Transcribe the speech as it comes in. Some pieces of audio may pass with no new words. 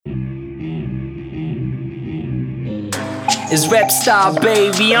It's Rebstar,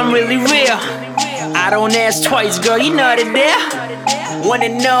 baby, I'm really real. I don't ask twice, girl, you know the deal. Wanna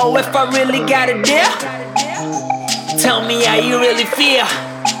know if I really got a deal? Tell me how you really feel.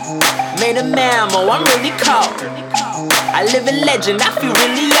 Made a mammo, I'm really cold. I live a legend, I feel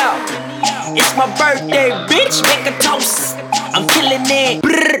really young. It's my birthday, bitch, make a toast. I'm killing it,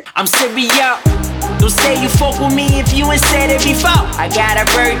 brrr, I'm serious. Don't say you fuck with me if you ain't said it before. I got a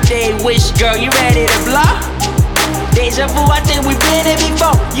birthday wish, girl, you ready to blow? Deja vu, I think we been it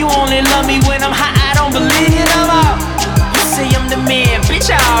before. You only love me when I'm hot, I don't believe it no more. You say I'm the man,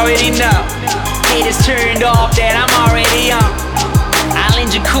 bitch, I already know. Haters turned off that I'm already on. I'll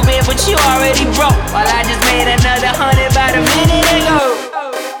end your career, but you already broke. While I just made another 100 about a minute ago.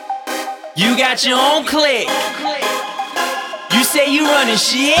 You got your own clique. You say you running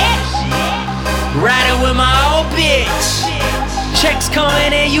shit. Riding with my old bitch. Checks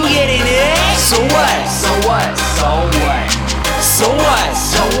coming and you getting it. So what? So what? So what? So what?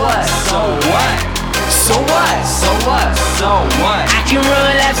 So what? So what? So what? So what? So what? I can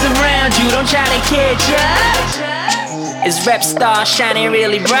run laps around you, don't try to catch up. It's Rebstar shining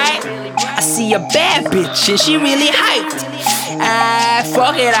really bright. I see a bad bitch and she really hyped.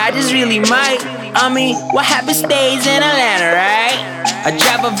 Fuck it, I just really might. I mean, what happens stays in Atlanta, right? I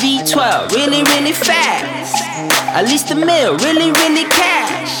drive a V12, really, really fast. At least a mil, really, really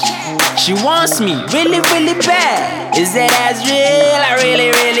cash. She wants me, really, really bad. Is that as real? I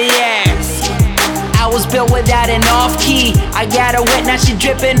really, really ask. I was built without an off key. I got her wet, now she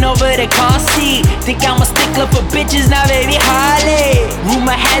dripping over the car seat. Think I'm a stickler for bitches, now baby Harley.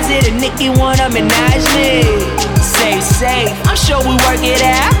 Rumor has it a Nicki wanna menage me. Safe, I'm sure we work it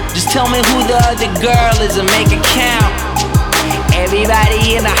out. Just tell me who the other girl is and make it count.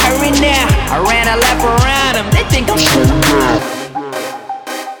 Everybody in a hurry now. I ran a lap around them, they think I'm shooting down.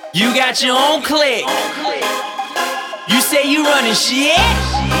 You got your own clique. You say you running shit.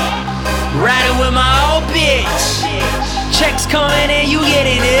 Riding with my old bitch. Checks coming and you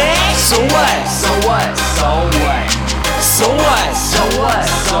getting it. So what? So what? So what? So what? So what?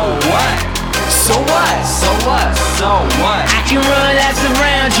 So what? So what? So what? So what? I can run laps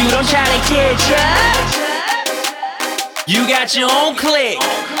around you, don't try to catch up. You got your own clique.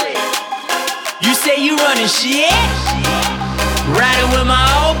 You say you running shit. Riding with my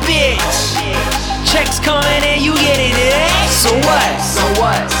old bitch. Checks coming and you getting it. So what? So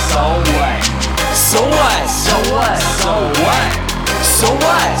what? So what? So what? So what? So what? So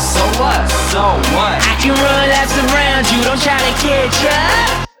what? So what? So what? I can run laps around you, don't try to catch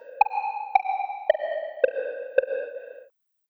up.